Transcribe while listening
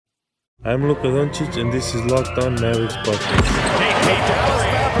I'm Luka Doncic, and this is Locked On Mavericks podcast. The Dallas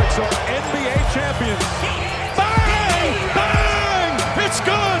Mavericks are NBA champions. Bang! Bang! It's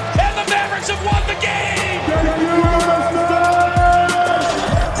good! And the Mavericks have won the game!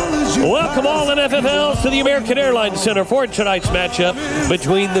 Welcome all NFFLs to the American Airlines Center for tonight's matchup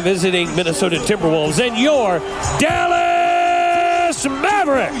between the visiting Minnesota Timberwolves and your Dallas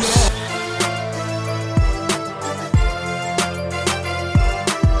Mavericks.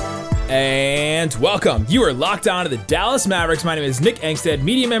 And welcome. You are locked on to the Dallas Mavericks. My name is Nick Angstead,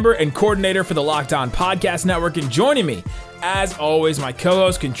 media member and coordinator for the Locked On Podcast Network. And joining me, as always, my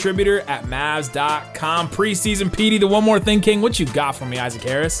co-host, contributor at Mavs.com, preseason Petey, the One More Thing King. What you got for me, Isaac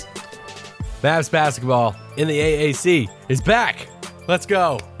Harris? Mavs basketball in the AAC is back. Let's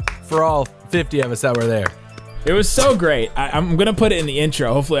go. For all 50 of us that were there. It was so great. I'm going to put it in the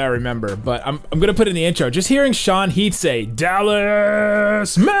intro. Hopefully I remember. But I'm going to put it in the intro. Just hearing Sean Heath say,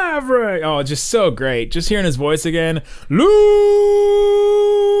 Dallas Maverick. Oh, just so great. Just hearing his voice again. Luka.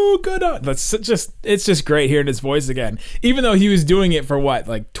 It's just great hearing his voice again. Even though he was doing it for what?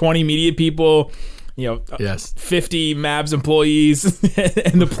 Like 20 media people, Yes. 50 Mavs employees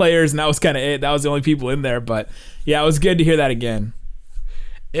and the players. And that was kind of it. That was the only people in there. But yeah, it was good to hear that again.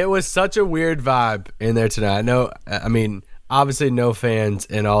 It was such a weird vibe in there tonight. Obviously no fans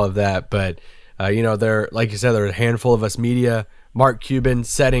and all of that, but there, like you said, there were a handful of us media. Mark Cuban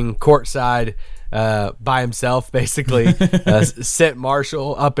sitting courtside by himself, basically. Sent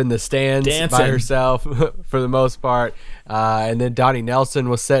Marshall up in the stands dancing by herself for the most part, and then Donnie Nelson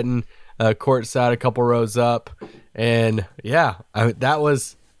was sitting courtside a couple rows up, and yeah, I've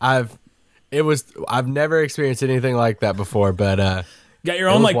never experienced anything like that before, but. Got your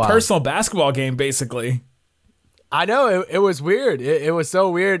own personal basketball game, basically. I know it was weird. It was so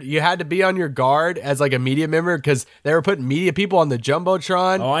weird. You had to be on your guard as like a media member because they were putting media people on the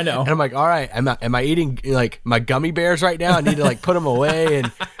jumbotron. Oh, I know. And I'm like, all right, am I eating like my gummy bears right now? I need to like put them away.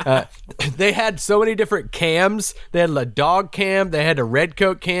 And they had so many different cams. They had a dog cam. They had a red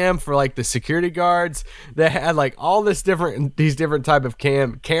coat cam for like the security guards. They had like all these different type of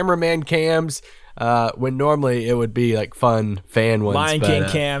cameraman cams. When normally it would be like fun fan ones. Lion King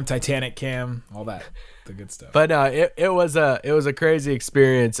cam, Titanic cam, all that. The good stuff. But it was a crazy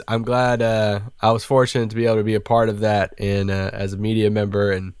experience. I'm glad I was fortunate to be able to be a part of that and as a media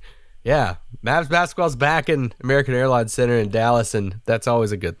member. And yeah, Mavs basketball's back in American Airlines Center in Dallas, and that's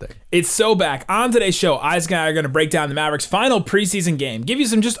always a good thing. It's so back. On today's show, Isaac and I are going to break down the Mavericks' final preseason game, give you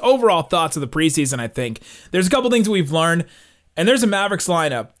some just overall thoughts of the preseason, I think. There's a couple things we've learned, and there's a Mavericks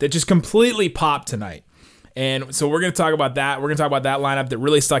lineup that just completely popped tonight. And so we're going to talk about that. We're going to talk about that lineup that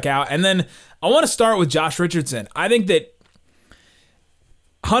really stuck out. And then I want to start with Josh Richardson. I think that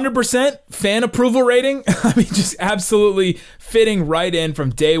 100% fan approval rating. I mean, just absolutely fitting right in from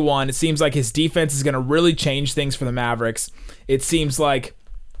day one. It seems like his defense is going to really change things for the Mavericks. It seems like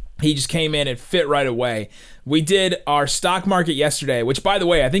he just came in and fit right away. We did our stock market yesterday, which, by the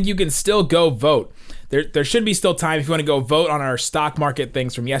way, I think you can still go vote. There should be still time if you want to go vote on our stock market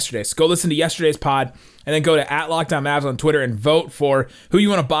things from yesterday. So go listen to yesterday's pod and then go to @LockedOnMavs on Twitter and vote for who you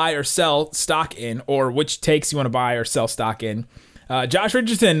want to buy or sell stock in or which takes you want to buy or sell stock in. Josh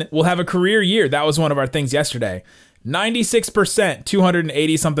Richardson will have a career year. That was one of our things yesterday. 96%,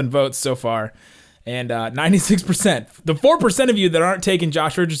 280-something votes so far. And 96%. The 4% of you that aren't taking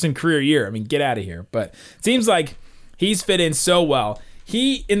Josh Richardson career year, I mean, get out of here. But it seems like he's fit in so well.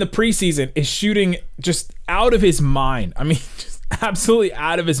 He, in the preseason, is shooting just out of his mind. I mean, just absolutely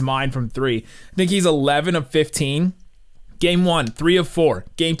out of his mind from three. I think he's 11 of 15. Game 1, 3 of 4.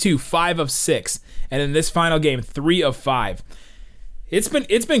 Game 2, 5 of 6. And in this final game, 3 of 5. It's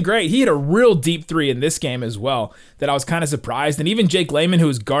been great. He had a real deep three in this game as well that I was kind of surprised. And even Jake Layman, who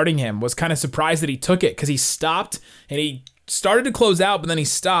was guarding him, was kind of surprised that he took it because he stopped and he started to close out, but then he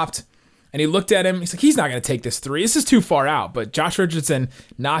stopped and he looked at him. He's like, he's not going to take this three. This is too far out. But Josh Richardson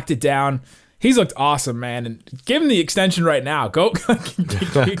knocked it down. He's looked awesome, man. And give him the extension right now. Go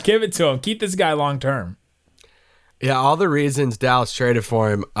give it to him. Keep this guy long term. Yeah, all the reasons Dallas traded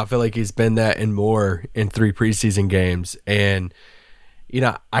for him, I feel like he's been that and more in 3 preseason games. And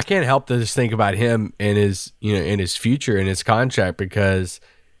I can't help to just think about him and his future and his contract because,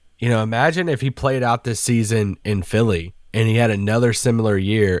 imagine if he played out this season in Philly and he had another similar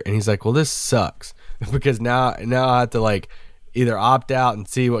year and he's like, well, this sucks because now I have to like either opt out and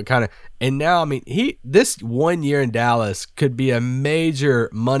see what kind of, and now, I mean, this 1 year in Dallas could be a major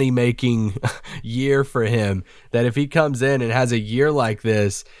money making, year for him. That if he comes in and has a year like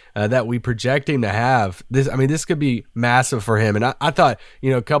this that we project him to have, this could be massive for him. And I thought,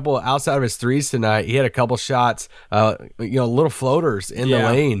 a couple outside of his threes tonight, he had a couple shots, little floaters in the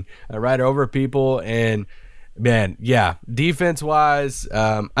lane right over people. And man, yeah, defense wise,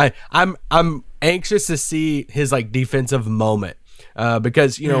 I'm anxious to see his like defensive moment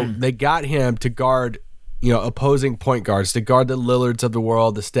because they got him to guard opposing point guards, to guard the Lillards of the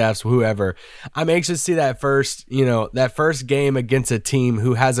world, the Stephs, whoever. I'm anxious to see that first game against a team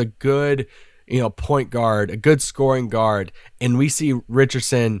who has a good point guard, a good scoring guard, and we see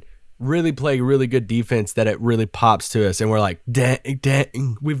Richardson really play really good defense that it really pops to us, and we're like,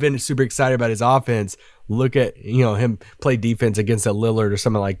 dang, we've been super excited about his offense. Look at him play defense against a Lillard or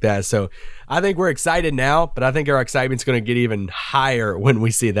something like that. So I think we're excited now, but I think our excitement's going to get even higher when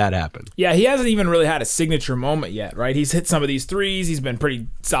we see that happen. Yeah, he hasn't even really had a signature moment yet, right? He's hit some of these threes. He's been pretty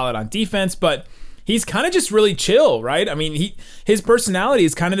solid on defense, but he's kind of just really chill, right? I mean, his personality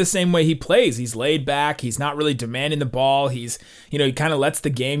is kind of the same way he plays. He's laid back. He's not really demanding the ball. He's, he kind of lets the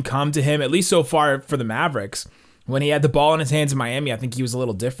game come to him, at least so far for the Mavericks. When he had the ball in his hands in Miami, I think he was a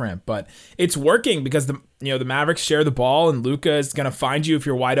little different, but it's working because the Mavericks share the ball, and Luka is going to find you if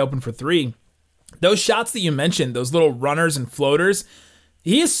you're wide open for three. Those shots that you mentioned, those little runners and floaters,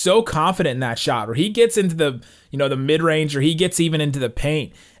 he is so confident in that shot where he gets into the mid-range, or he gets even into the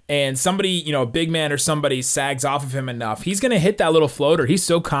paint, and somebody, a big man or somebody sags off of him enough, he's going to hit that little floater. He's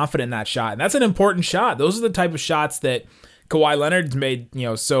so confident in that shot, and that's an important shot. Those are the type of shots that Kawhi Leonard's made,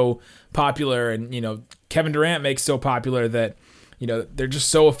 so popular, and, Kevin Durant makes so popular that, they're just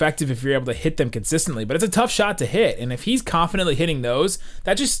so effective if you're able to hit them consistently. But it's a tough shot to hit, and if he's confidently hitting those,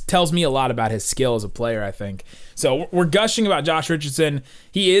 that just tells me a lot about his skill as a player, I think. So we're gushing about Josh Richardson.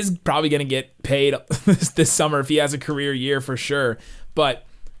 He is probably going to get paid this summer if he has a career year for sure. But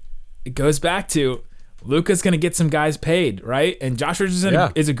it goes back to Luka's going to get some guys paid, right? And Josh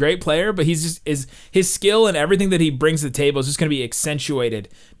Richardson is a great player, but his skill and everything that he brings to the table is just going to be accentuated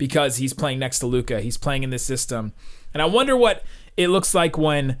because he's playing next to Luka. He's playing in this system. And I wonder what it looks like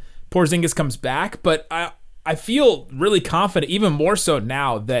when Porzingis comes back, but I feel really confident, even more so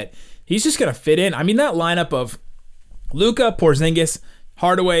now, that he's just going to fit in. I mean, that lineup of Luka, Porzingis,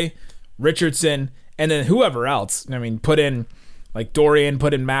 Hardaway, Richardson, and then whoever else. I mean, put in like Dorian,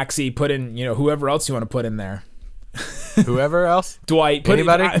 put in Maxey, put in, whoever else you want to put in there. Whoever else? Dwight. Put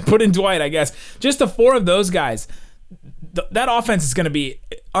in Dwight, I guess. Just the four of those guys. That offense is going to be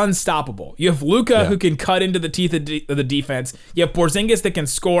unstoppable. You have Luka who can cut into the teeth of the defense. You have Porzingis that can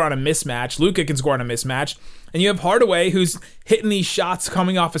score on a mismatch. Luka can score on a mismatch. And you have Hardaway who's hitting these shots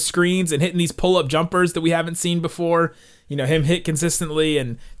coming off of screens and hitting these pull-up jumpers that we haven't seen before. Him hit consistently,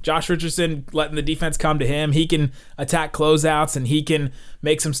 and Josh Richardson letting the defense come to him. He can attack closeouts, and he can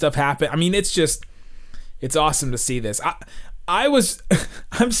make some stuff happen. I mean, it's awesome to see this.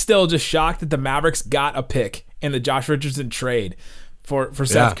 I'm still just shocked that the Mavericks got a pick in the Josh Richardson trade for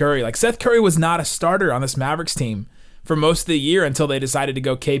Seth Curry. Like, Seth Curry was not a starter on this Mavericks team for most of the year until they decided to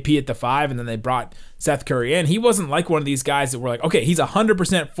go KP at the 5, and then they brought Seth Curry in. He wasn't like one of these guys that were like, okay, he's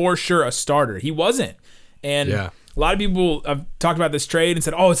 100% for sure a starter. He wasn't. And a lot of people have talked about this trade and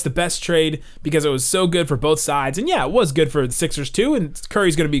said, oh, it's the best trade because it was so good for both sides. And yeah, it was good for the Sixers too, and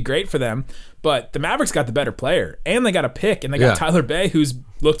Curry's going to be great for them. But the Mavericks got the better player, and they got a pick, and they got Tyler Bey, who's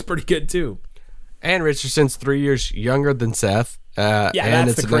looked pretty good too. And Richardson's 3 years younger than Seth.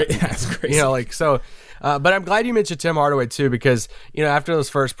 That's crazy. But I'm glad you mentioned Tim Hardaway too, because after those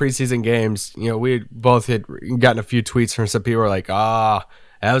first preseason games, we both had gotten a few tweets from some people who were like,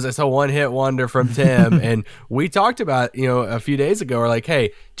 that was just a one-hit wonder from Tim. And we talked about, a few days ago, we're like,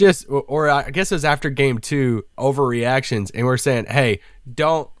 hey, or I guess it was after game 2, overreactions. And we're saying, hey,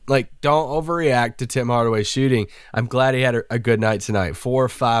 don't overreact to Tim Hardaway shooting. I'm glad he had a good night tonight. 4 or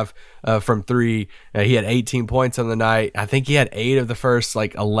 5 from 3. He had 18 points on the night. I think he had 8 of the first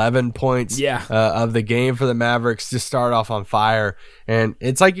 11 points of the game for the Mavericks. Just start off on fire. And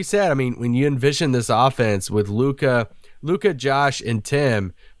it's like you said, I mean, when you envision this offense with Luka, Josh, and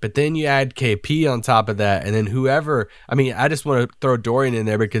Tim, but then you add KP on top of that, and then whoever, I mean, I just want to throw Dorian in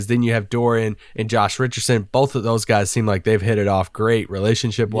there because then you have Dorian and Josh Richardson. Both of those guys seem like they've hit it off great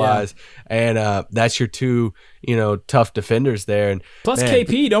relationship-wise, and that's your two, tough defenders there. And plus,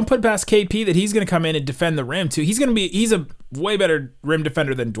 KP, don't put past KP that he's going to come in and defend the rim too. He's a way better rim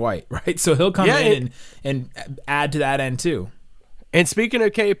defender than Dwight, right? So he'll come in and add to that end too. And speaking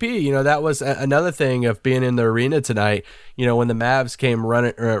of KP, that was another thing of being in the arena tonight. When the Mavs came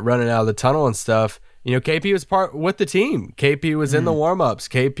running out of the tunnel and stuff, KP was part with the team. KP was in the warm-ups.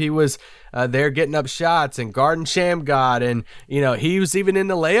 KP was there getting up shots and guarding Shammgod, and he was even in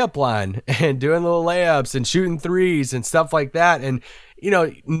the layup line and doing little layups and shooting threes and stuff like that. And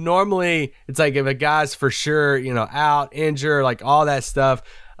normally it's like if a guy's for sure out, injured, like all that stuff,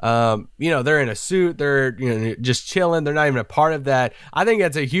 they're in a suit, they're just chilling, they're not even a part of that. I think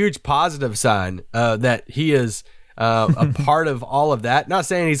that's a huge positive sign that he is a part of all of that. Not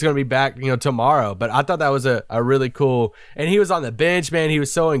saying he's going to be back tomorrow, but I thought that was a really cool, and he was on the bench, man. He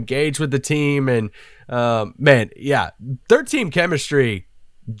was so engaged with the team, and their team chemistry,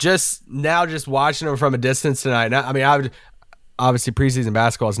 just watching them from a distance tonight. Obviously, preseason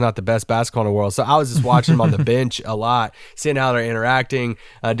basketball is not the best basketball in the world, so I was just watching them on the bench a lot, seeing how they're interacting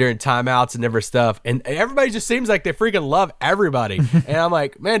during timeouts and different stuff. And everybody just seems like they freaking love everybody. And I'm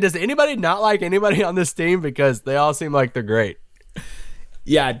like, man, does anybody not like anybody on this team? Because they all seem like they're great.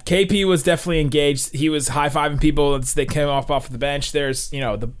 Yeah, KP was definitely engaged. He was high-fiving people as they came off the bench. There's,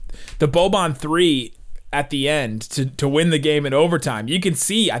 the Boban 3 at the end to win the game in overtime. You can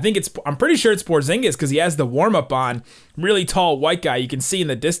see, I'm pretty sure it's Porzingis because he has the warm-up on. Really tall white guy. You can see in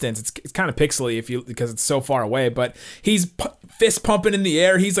the distance. It's kind of pixely because it's so far away, but he's fist pumping in the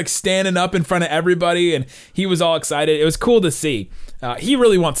air. He's like standing up in front of everybody, and he was all excited. It was cool to see. He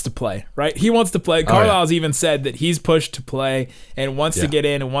really wants to play, right? He wants to play. Carlisle's even said that he's pushed to play and wants to get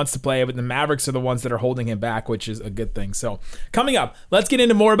in and wants to play, but the Mavericks are the ones that are holding him back, which is a good thing. So coming up, let's get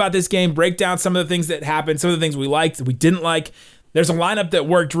into more about this game, break down some of the things that happened, some of the things we liked, we didn't like. There's a lineup that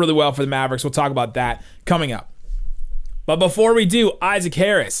worked really well for the Mavericks. We'll talk about that coming up. But before we do, Isaac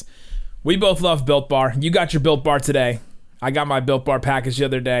Harris, we both love Built Bar. You got your Built Bar today. I got my Built Bar package the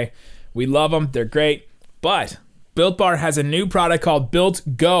other day. We love them. They're great. But Built Bar has a new product called Built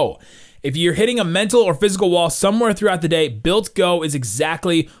Go. If you're hitting a mental or physical wall somewhere throughout the day, Built Go is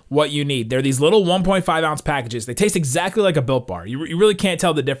exactly what you need. They're these little 1.5 ounce packages. They taste exactly like a Built Bar. You really can't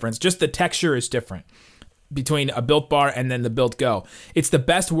tell the difference. Just the texture is different between a Built Bar and then the Built Go. It's the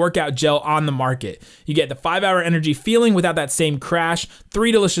best workout gel on the market. You get the 5-hour energy feeling without that same crash.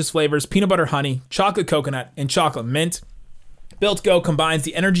 3 delicious flavors: peanut butter honey, chocolate coconut, and chocolate mint. Built Go combines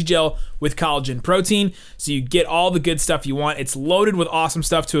the energy gel with collagen protein, so you get all the good stuff you want. It's loaded with awesome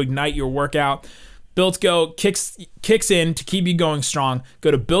stuff to ignite your workout. Built Go kicks in to keep you going strong. Go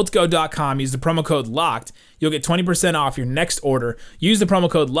to BuiltGo.com, use the promo code LOCKED. You'll get 20% off your next order. Use the promo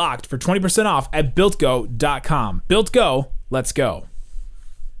code LOCKED for 20% off at BuiltGo.com. Built Go, let's go.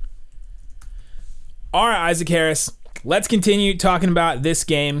 All right, Isaac Harris, let's continue talking about this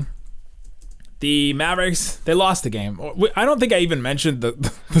game. The Mavericks, they lost the game. I don't think I even mentioned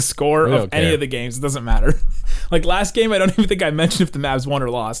the score of any of the games. It doesn't matter. Like last game, I don't even think I mentioned if the Mavs won or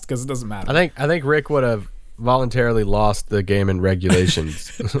lost because it doesn't matter. I think Rick would have voluntarily lost the game in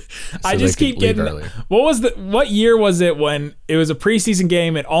regulations. So I just keep getting. What year was it when it was a preseason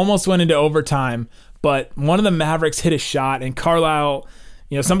game? It almost went into overtime, but one of the Mavericks hit a shot, and Carlisle.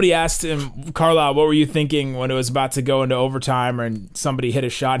 Somebody asked him, Carlisle, what were you thinking when it was about to go into overtime and somebody hit a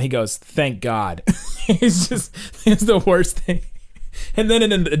shot? And he goes, thank God. It's the worst thing. And then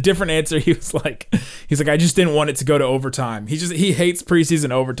in a different answer, he's like, I just didn't want it to go to overtime. He hates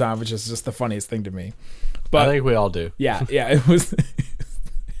preseason overtime, which is just the funniest thing to me. But I think we all do. Yeah, it was.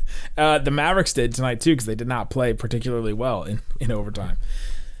 The Mavericks did tonight too because they did not play particularly well in overtime.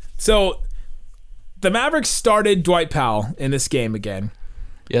 So the Mavericks started Dwight Powell in this game again.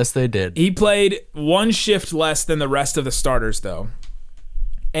 Yes, they did. He played one shift less than the rest of the starters, though.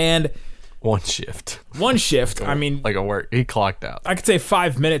 And one shift. I mean, like a work. He clocked out. I could say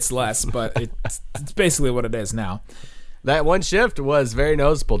 5 minutes less, but it's basically what it is now. That one shift was very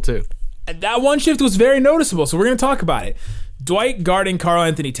noticeable, too. And that one shift was very noticeable, so we're going to talk about it. Dwight guarding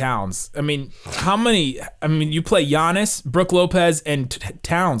Karl-Anthony Towns. I mean, you play Giannis, Brook Lopez, and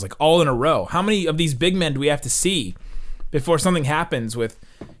Towns, like all in a row. How many of these big men do we have to see before something happens with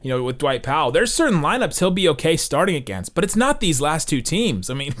Dwight Powell? There's certain lineups he'll be okay starting against, but it's not these last two teams.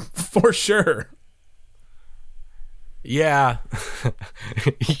 I mean, for sure. Yeah.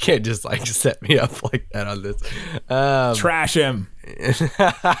 You can't just set me up like that on this. Trash him.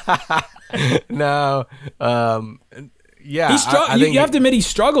 No. Yeah. You have to admit he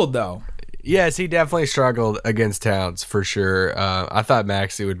struggled, though. Yes, he definitely struggled against Towns, for sure. I thought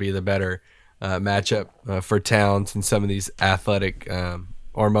Maxey would be the better matchup for Towns and some of these athletic,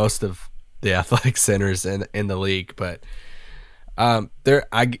 or most of the athletic centers in the league. But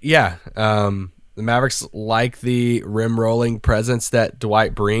the Mavericks like the rim rolling presence that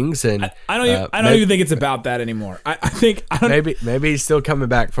Dwight brings, and I don't even think it's about that anymore. I think maybe he's still coming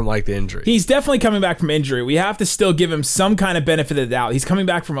back from like the injury. He's definitely coming back from injury. We have to still give him some kind of benefit of the doubt. He's coming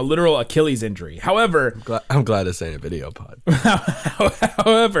back from a literal Achilles injury. However, I'm glad this ain't a video pod.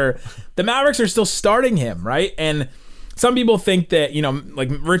 However, the Mavericks are still starting him, right? And some people think that, like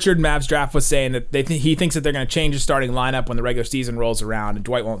Richard Mavs Draft was saying that he thinks that they're going to change the starting lineup when the regular season rolls around and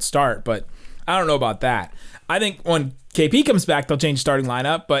Dwight won't start, but I don't know about that. I think when KP comes back, they'll change starting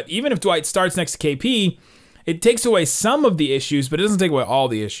lineup. But even if Dwight starts next to KP, it takes away some of the issues, but it doesn't take away all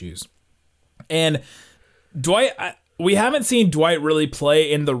the issues. And Dwight, we haven't seen Dwight really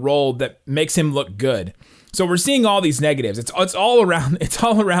play in the role that makes him look good. So we're seeing all these negatives. It's all around.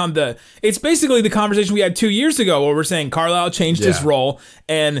 It's basically the conversation we had 2 years ago where we're saying Carlisle changed his role,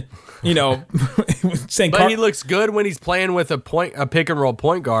 and saying. But he looks good when he's playing with a pick and roll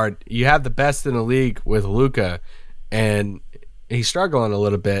point guard. You have the best in the league with Luka, and he's struggling a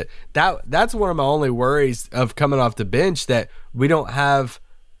little bit. That's one of my only worries of coming off the bench, that we don't have,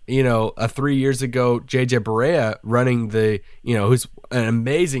 a 3 years ago JJ Barea running who's an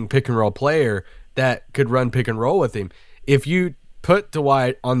amazing pick and roll player that could run pick and roll with him. If you put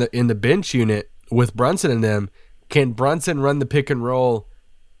Dwight in the bench unit with Brunson and them, can Brunson run the pick and roll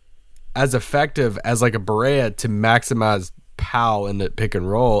as effective as like a Barea to maximize Powell in the pick and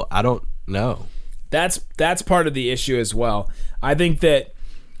roll? I don't know. That's part of the issue as well. I think that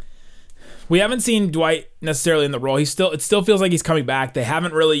we haven't seen Dwight necessarily in the role. It still feels like he's coming back. They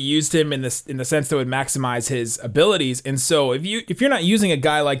haven't really used him in the sense that would maximize his abilities. And so if you're not using a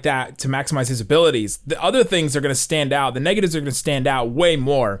guy like that to maximize his abilities, the other things are going to stand out. The negatives are going to stand out way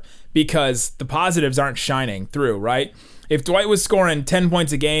more because the positives aren't shining through, right? If Dwight was scoring 10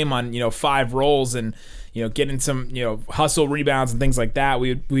 points a game on 5 rolls and getting some hustle rebounds and things like that,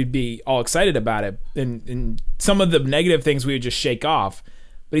 we'd be all excited about it. And some of the negative things we would just shake off.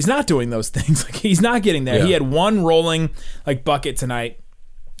 But he's not doing those things. Like, he's not getting there. Yeah. He had one rolling bucket tonight.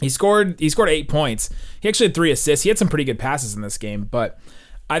 He scored 8 points. He actually had 3 assists. He had some pretty good passes in this game. But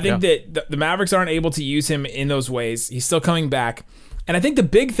I think that the Mavericks aren't able to use him in those ways. He's still coming back. And I think the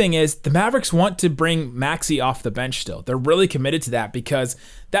big thing is the Mavericks want to bring Maxey off the bench still. They're really committed to that because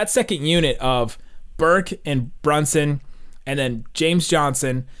that second unit of Burke and Brunson and then James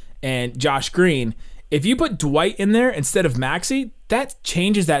Johnson and Josh Green, if you put Dwight in there instead of Maxey, that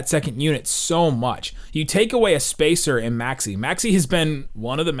changes that second unit so much. You take away a spacer in Maxey. Maxey has been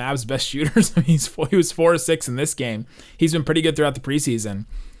one of the Mavs' best shooters. I mean, he was 4 or 6 in this game. He's been pretty good throughout the preseason.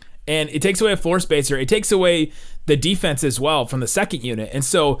 And it takes away a floor spacer. It takes away the defense as well from the second unit. And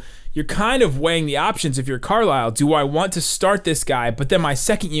so you're kind of weighing the options if you're Carlisle. Do I want to start this guy? But then my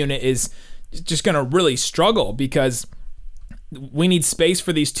second unit is just going to really struggle because we need space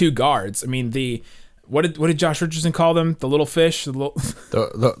for these 2 guards. I mean, what did Josh Richardson call them? The little fish? The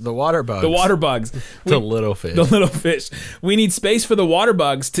water bugs. The water bugs. The little fish. The little fish. We need space for the water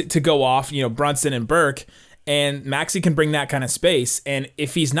bugs to go off, Brunson and Burke. And Maxey can bring that kind of space. And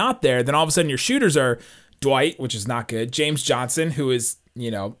if he's not there, then all of a sudden your shooters are Dwight, which is not good. James Johnson, who is,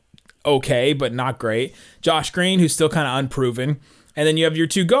 okay, but not great. Josh Green, who's still kind of unproven. And then you have your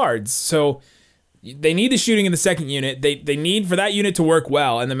 2 guards. So they need the shooting in the second unit. They need for that unit to work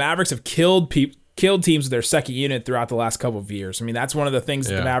well. And the Mavericks have killed teams with their second unit throughout the last couple of years. I mean, that's one of the things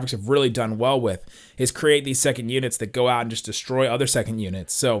that the Mavericks have really done well with is create these second units that go out and just destroy other second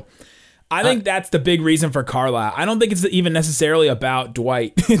units. So I think that's the big reason for Carlisle. I don't think it's even necessarily about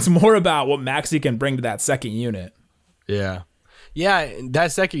Dwight. It's more about what Maxey can bring to that second unit. Yeah. Yeah,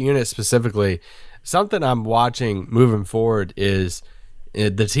 that second unit specifically, something I'm watching moving forward is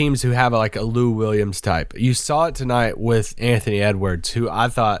the teams who have like a Lou Williams type. You saw it tonight with Anthony Edwards, who I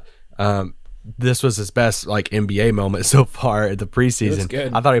thought this was his best NBA moment so far at the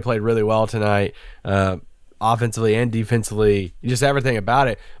preseason. I thought he played really well tonight, offensively and defensively, just everything about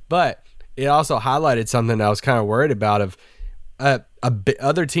it. But it also highlighted something I was kind of worried about of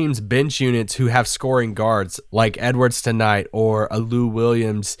other teams' bench units who have scoring guards like Edwards tonight or a Lou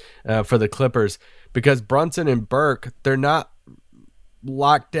Williams for the Clippers, because Brunson and Burke, they're not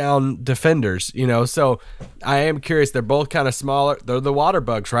lockdown defenders, so I am curious. They're both kind of smaller. They're the water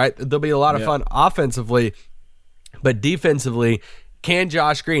bugs, right? There'll be a lot of fun offensively, but defensively, can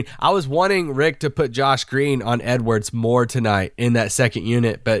Josh Green? I was wanting Rick to put Josh Green on Edwards more tonight in that second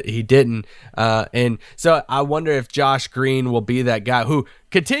unit, but he didn't. And so I wonder if Josh Green will be that guy who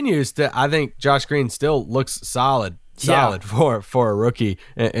continues to. I think Josh Green still looks solid for a rookie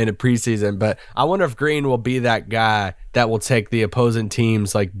in a preseason, but I wonder if Green will be that guy that will take the opposing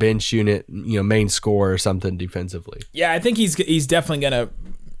team's bench unit, main score or something defensively. Yeah, I think he's definitely gonna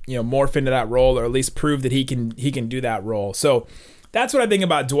morph into that role, or at least prove that he can do that role. So that's what I think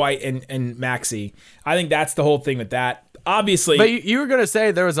about Dwight and Maxey. I think that's the whole thing with that. Obviously, but you were gonna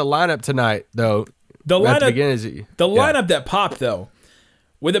say there was a lineup tonight, though. The lineup that popped, though,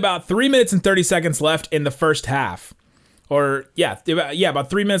 with about 3 minutes and 30 seconds left in the first half, about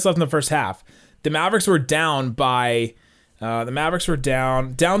 3 minutes left in the first half. The Mavericks were down by, down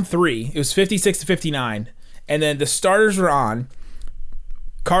 3. It was 56-59, and then the starters were on.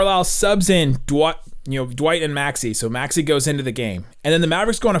 Carlisle subs in Dwight and Maxey, so Maxey goes into the game, and then the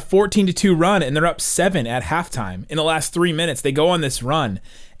Mavericks go on a 14-2 run, and they're up 7 at halftime. In the last 3 minutes, they go on this run,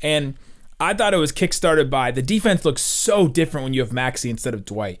 and I thought it was kickstarted by the defense looks so different when you have Maxey instead of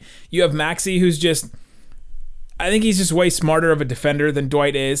Dwight. You have Maxey, who's I think he's just way smarter of a defender than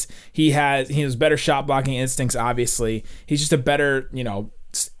Dwight is. He has better shot blocking instincts, obviously. He's just a better,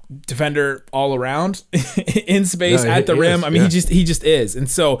 defender all around in space at the rim. He just is.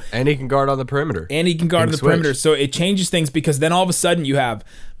 And he can guard on the perimeter. Perimeter. So it changes things, because then all of a sudden you have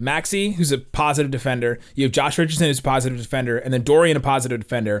Maxey, who's a positive defender. You have Josh Richardson, who's a positive defender, and then Dorian, a positive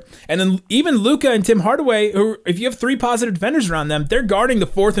defender. And then even Luka and Tim Hardaway, who, if you have 3 positive defenders around them, they're guarding the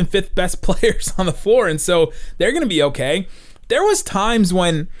 4th and 5th best players on the floor. And so they're going to be okay. There was times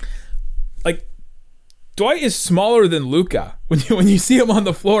when, Dwight is smaller than Luka. When you see him on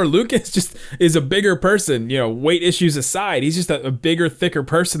the floor, Luka is a bigger person. Weight issues aside, he's just a bigger, thicker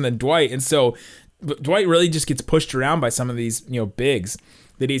person than Dwight, and so Dwight really just gets pushed around by some of these bigs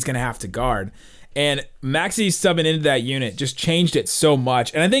that he's going to have to guard. And Maxey subbing into that unit just changed it so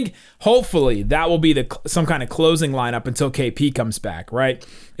much. And I think hopefully that will be some kind of closing lineup until KP comes back, right?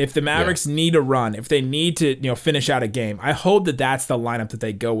 If the Mavericks need a run, if they need to finish out a game, I hope that that's the lineup that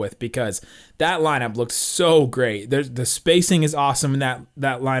they go with, because that lineup looks so great. The spacing is awesome in that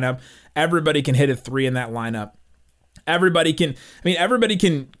lineup. Everybody can hit a 3 in that lineup. Everybody can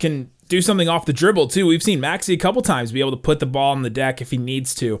do something off the dribble too. We've seen Maxey a couple times be able to put the ball on the deck if he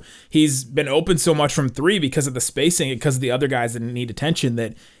needs to. He's been open so much from 3 because of the spacing, because of the other guys that need attention,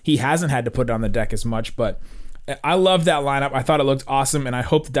 that he hasn't had to put it on the deck as much. But I love that lineup. I thought it looked awesome, and I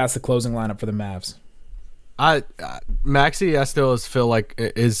hope that that's the closing lineup for the Mavs. Maxey, I still feel like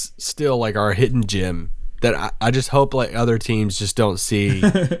is still like our hidden gem that I just hope other teams just don't see.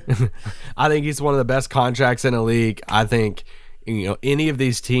 I think he's one of the best contracts in the league. I think any of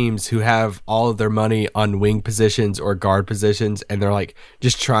these teams who have all of their money on wing positions or guard positions, and they're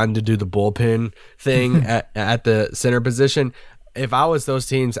just trying to do the bullpen thing at the center position. If I was those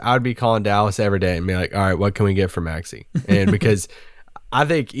teams, I would be calling Dallas every day and be like, all right, what can we get for Maxey? And because I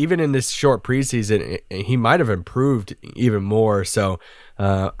think even in this short preseason, he might have improved even more. So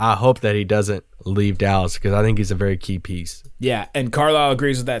I hope that he doesn't leave Dallas, because I think he's a very key piece. Yeah, and Carlisle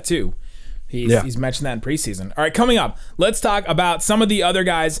agrees with that too. He's mentioned that in preseason. All right, coming up, let's talk about some of the other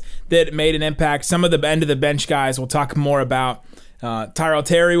guys that made an impact, some of the end of the bench guys. We'll talk more about Tyrell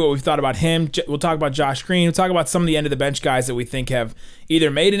Terry, what we've thought about him. We'll talk about Josh Green. We'll talk about some of the end of the bench guys that we think have either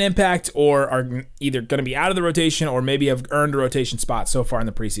made an impact or are either going to be out of the rotation or maybe have earned a rotation spot so far in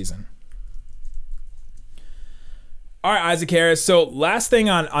the preseason. All right, Isaac Harris. So last thing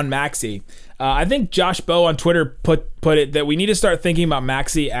on Maxey. I think Josh Bowe on Twitter put it that we need to start thinking about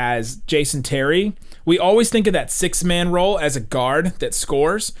Maxey as Jason Terry. We always think of that 6-man role as a guard that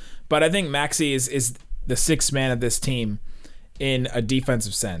scores, but I think Maxey is the 6th man of this team in a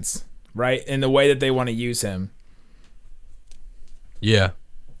defensive sense, right? In the way that they want to use him. Yeah.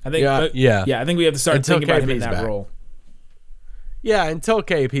 I think I think we have to start thinking about him in that role. Yeah, until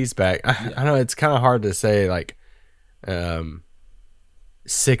KP's back. I know it's kind of hard to say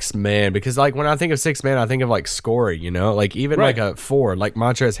 6 man, because when I think of 6 man, I think of scoring, even right. A forward like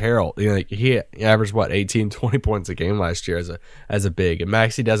Montrezl Harrell, he averaged 18-20 points a game last year as a big, and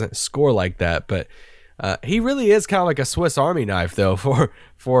Maxey doesn't score like that, but he really is kind of like a Swiss Army knife though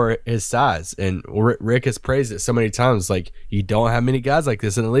for his size, and Rick has praised it so many times. You don't have many guys like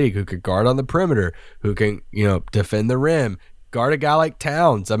this in the league who could guard on the perimeter, who can defend the rim, guard a guy like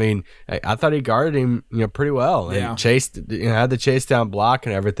Towns. I mean, I thought he guarded him, pretty well, and chased, had the chase down block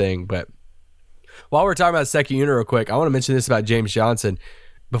and everything. But while we're talking about second unit real quick, I want to mention this about James Johnson.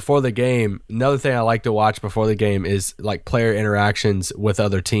 Before the game, another thing I like to watch before the game is player interactions with the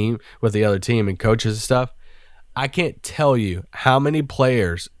other team and coaches and stuff. I can't tell you how many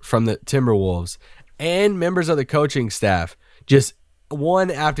players from the Timberwolves and members of the coaching staff just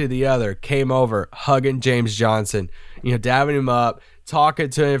one after the other came over hugging James Johnson, dabbing him up, talking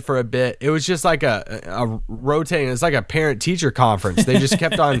to him for a bit. It was just like a rotating. It's like a parent-teacher conference. They just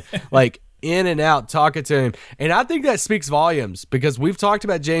kept on in and out talking to him. And I think that speaks volumes because we've talked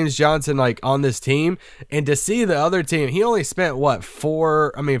about James Johnson like on this team, and to see the other team, he only spent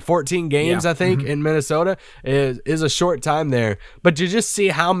 14 games, I think, in Minnesota is a short time there. But to just see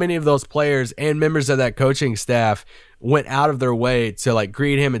how many of those players and members of that coaching staff went out of their way to like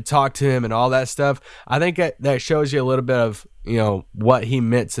greet him and talk to him and all that stuff, I think that shows you a little bit of, you know, what he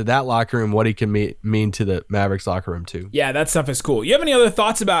meant to that locker room, what he can mean to the Mavericks locker room too. Yeah, that stuff is cool. You have any other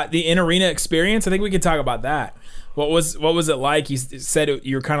thoughts about the in-arena experience? I think we could talk about that. What was it like? You said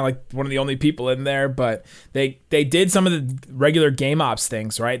you were kind of like one of the only people in there, but they did some of the regular game ops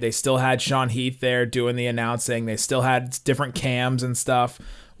things, right? They still had Sean Heath there doing the announcing. They still had different cams and stuff.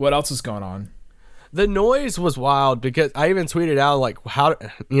 What else was going on? The noise was wild because I even tweeted out like how,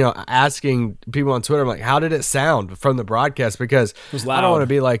 you know, asking people on Twitter, I'm like, how did it sound from the broadcast? Because it was loud. I don't want to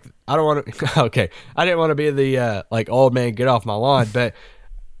be like, okay. I didn't want to be the like old man, get off my lawn, but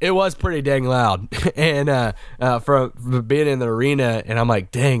it was pretty dang loud. And from being in the arena, and I'm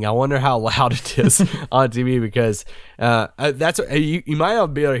like, dang, I wonder how loud it is on TV because that's you might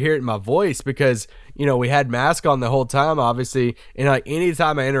not be able to hear it in my voice because, you know, we had masks on the whole time, obviously, and like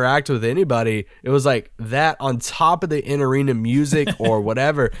anytime I interact with anybody, it was like that on top of the in-arena music or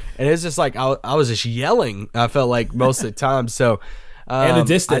whatever, and it's just like I was just yelling. I felt like most of the time. So and the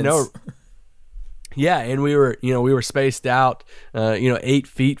distance, I know. Yeah, and we were spaced out, 8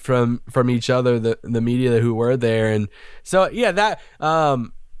 feet from each other, the media who were there, and so yeah, that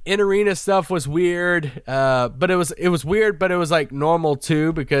in-arena stuff was weird, but it was weird, but it was like normal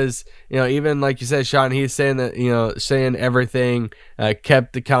too because, you know, even like you said, Sean, he's saying that, you know, saying everything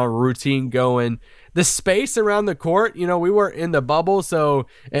kept the kind of routine going. The space around the court, you know, we were in the bubble, so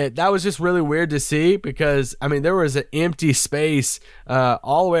that was just really weird to see because, I mean, there was an empty space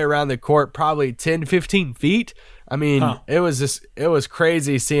all the way around the court, probably 10, 15 feet. I mean, it was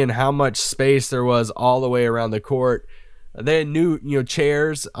crazy seeing how much space there was all the way around the court. They had new, you know,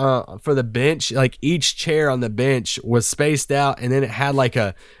 chairs for the bench. Like each chair on the bench was spaced out, and then it had like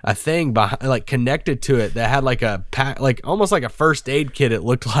a thing behind, like connected to it that had like a pack, like almost like a first aid kit. It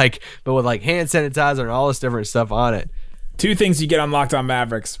looked like, but with like hand sanitizer and all this different stuff on it. Two things you get on Locked On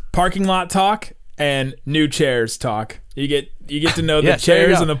Mavericks: parking lot talk and new chairs talk. You get to know the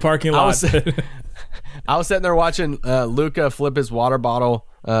chairs in the parking lot. I was sitting there watching Luka flip his water bottle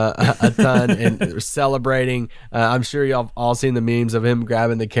a ton and celebrating. I'm sure y'all all seen the memes of him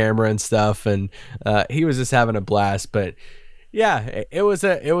grabbing the camera and stuff, and he was just having a blast. But yeah, it was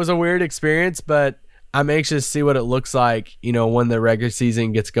a weird experience, but I'm anxious to see what it looks like, you know, when the regular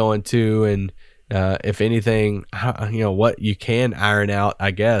season gets going too, and if anything, you know, what you can iron out,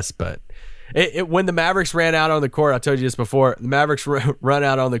 I guess. But when the Mavericks ran out on the court, I told you this before, the Mavericks run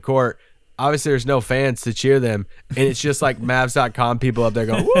out on the court. Obviously, there's no fans to cheer them, and it's just like Mavs.com people up there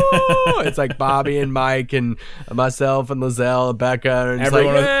going, woo! It's like Bobby and Mike and myself and Lizelle and Becca, and it's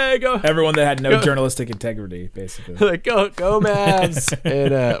everyone, like, hey, go. Everyone that had no journalistic integrity, basically. Like, go Mavs!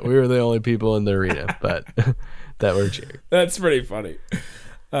 And we were the only people in the arena, but that were cheering. That's pretty funny.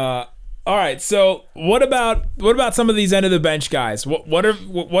 All right, so what about some of these end of the bench guys? What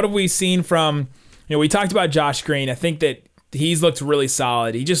have we seen from? You know, we talked about Josh Green. I think that he's looked really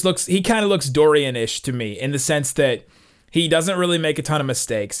solid. He kind of looks Dorian-ish to me in the sense that he doesn't really make a ton of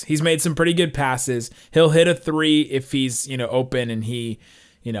mistakes. He's made some pretty good passes. He'll hit a three if he's, you know, open, and he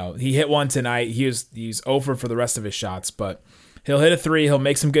hit one tonight. He's over for the rest of his shots, but he'll hit a three. He'll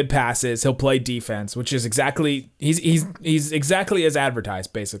make some good passes. He'll play defense, which is exactly he's exactly as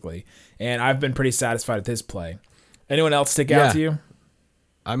advertised, basically. And I've been pretty satisfied with his play. Anyone else stick out to you?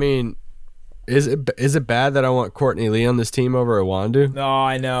 I mean, Is it bad that I want Courtney Lee on this team over Iwundu? No,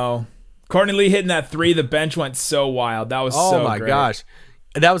 I know. Courtney Lee hitting that three, the bench went so wild. That was so great. Oh my gosh.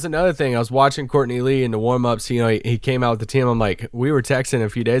 That was another thing. I was watching Courtney Lee in the warm-ups. You know, he came out with the team. I'm like, we were texting a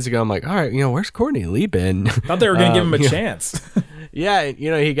few days ago. I'm like, all right, you know, where's Courtney Lee been? Thought they were going to give him a chance. Yeah, you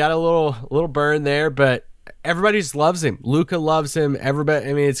know, he got a little burn there, but everybody just loves him. Luka loves him. Everybody.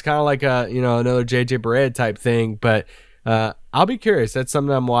 I mean, it's kind of like another JJ Barea type thing, but I'll be curious. That's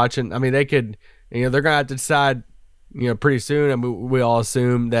something I'm watching. I mean, they could, you know, they're going to have to decide, you know, pretty soon. I mean, we all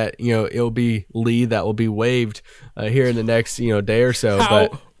assume that, you know, it'll be Lee that will be waived here in the next, you know, day or so.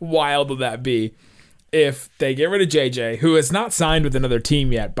 How wild will that be if they get rid of JJ, who has not signed with another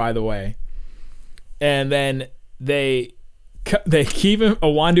team yet, by the way, and then they keep him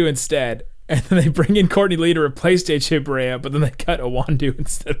Iwundu instead, and then they bring in Courtney Lee to replace JJ Barea, but then they cut Iwundu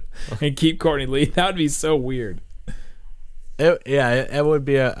instead and keep Courtney Lee. That would be so weird. It would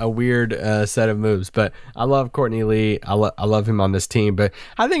be a weird set of moves, but I love Courtney Lee. I love him on this team, but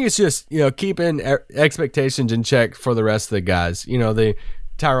I think it's just, you know, keeping expectations in check for the rest of the guys. You know,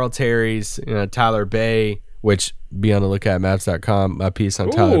 Tyrell Terry's, Tyler Bay, which be on the lookout at Mavs.com. My piece on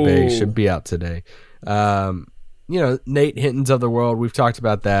Tyler Bay should be out today. Nate Hinton's of the world. We've talked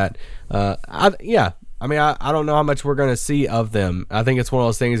about that. I don't know how much we're going to see of them. I think it's one of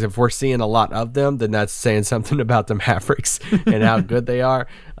those things, if we're seeing a lot of them, then that's saying something about the Mavericks and how good they are.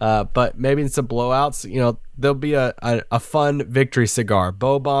 But maybe in some blowouts, there'll be a fun victory cigar.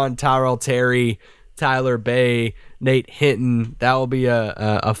 Boban, Tyrell Terry, Tyler Bay, Nate Hinton. That will be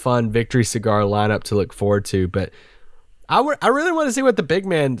a fun victory cigar lineup to look forward to. But I really want to see what the big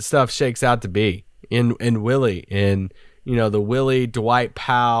man stuff shakes out to be in Willie. And, the Willie, Dwight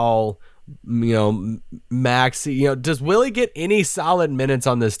Powell, Maxey. Does Willie get any solid minutes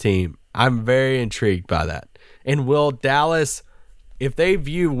on this team? I'm very intrigued by that. And will Dallas, if they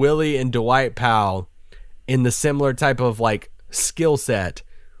view Willie and Dwight Powell in the similar type of skill set,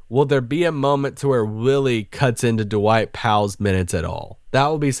 will there be a moment to where Willie cuts into Dwight Powell's minutes at all? That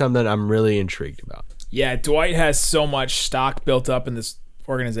will be something I'm really intrigued about. Yeah, Dwight has so much stock built up in this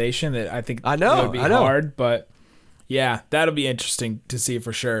organization that I think it would be hard, but yeah, that'll be interesting to see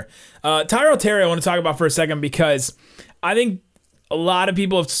for sure. Tyrell Terry I want to talk about for a second, because I think a lot of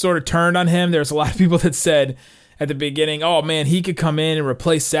people have sort of turned on him. There's a lot of people that said at the beginning, oh man, he could come in and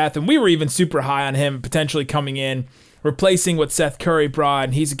replace Seth, and we were even super high on him potentially coming in, replacing what Seth Curry brought,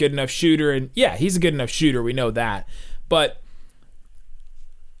 and he's a good enough shooter. And yeah, he's a good enough shooter. We know that. But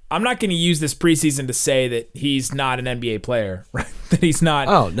I'm not going to use this preseason to say that he's not an NBA player, right? That he's not.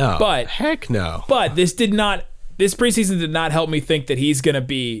 Oh, no. But heck no. But this preseason did not help me think that he's going to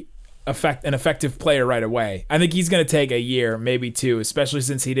be an effective player right away. I think he's going to take a year, maybe two, especially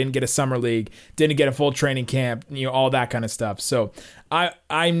since he didn't get a summer league, didn't get a full training camp, all that kind of stuff. So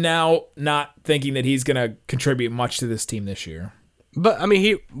I'm now not thinking that he's going to contribute much to this team this year. But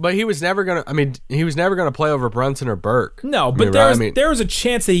he was never gonna. He was never gonna play over Brunson or Burke. No, but there was a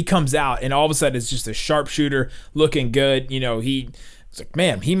chance that he comes out and all of a sudden is just a sharpshooter, looking good. It's like,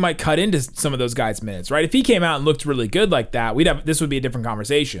 man, he might cut into some of those guys' minutes, right? If he came out and looked really good like that, this would be a different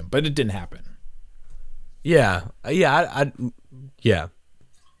conversation. But it didn't happen. Yeah.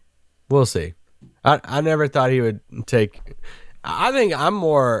 We'll see. I never thought he would take. I think I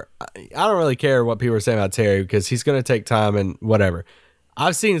don't really care what people are saying about Terry, because he's going to take time and whatever.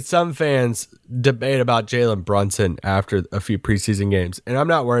 I've seen some fans debate about Jalen Brunson after a few preseason games, and I'm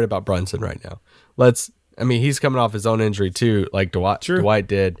not worried about Brunson right now. He's coming off his own injury too, like Dwight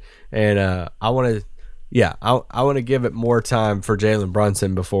did. And I want to give it more time for Jalen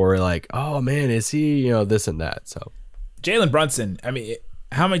Brunson before we're like, oh man, is he, this and that. So Jalen Brunson,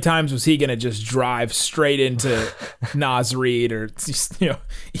 how many times was he going to just drive straight into Naz Reid or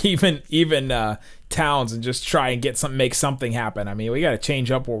even Towns and just try and make something happen? We got to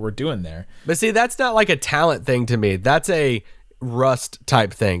change up what we're doing there. But see, that's not like a talent thing to me. That's a rust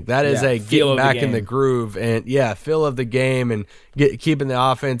type thing. That is a getting back in the groove and feel of the game and keeping the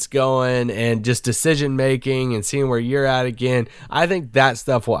offense going and just decision making and seeing where you're at again. I think that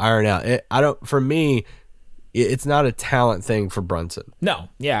stuff will iron out. For me, it's not a talent thing for Brunson. No,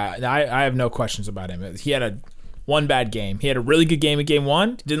 I have no questions about him. He had one bad game. He had a really good game in game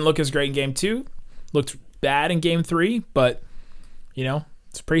 1. Didn't look as great in game 2. Looked bad in game 3, but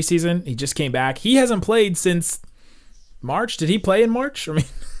it's preseason. He just came back. He hasn't played since March. Did he play in March?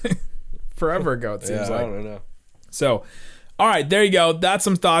 Forever ago it seems like. I don't know. So, all right, there you go. That's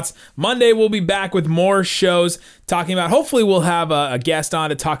some thoughts. Monday, we'll be back with more shows talking about, hopefully we'll have a guest on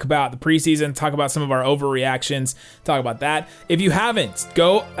to talk about the preseason, talk about some of our overreactions, talk about that. If you haven't,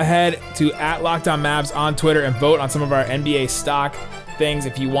 go ahead to @LockedOnMavs on Twitter and vote on some of our NBA stock things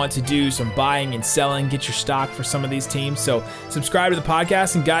if you want to do some buying and selling, get your stock for some of these teams. So subscribe to the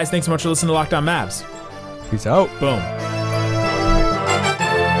podcast. And guys, thanks so much for listening to Locked On Mavs. Peace out. Boom.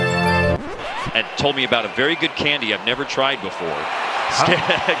 And told me about a very good candy I've never tried before.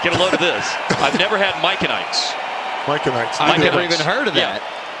 Get a load of this. I've never had Myconites. I've never even heard of that.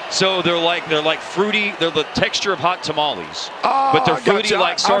 So they're like fruity. They're the texture of hot tamales, but they're fruity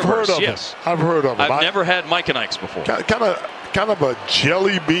like Starburst. Yes, I've heard of them. I've never had Myconites before. Kind of a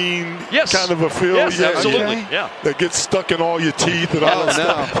jelly bean kind of a feel. Yes, absolutely. Yeah. That gets stuck in all your teeth and all that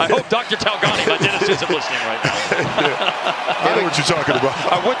stuff. I hope Dr. Talgani, my dentist, isn't listening right now. I know what you're talking about.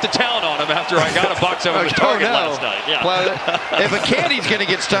 I went to town on him after I got a box over at Target last night. Yeah. Well, if a candy's going to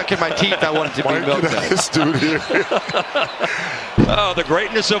get stuck in my teeth, I want it to be milk dude here. Oh, the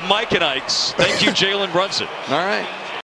greatness of Mike and Ike's. Thank you, Jalen Brunson. All right.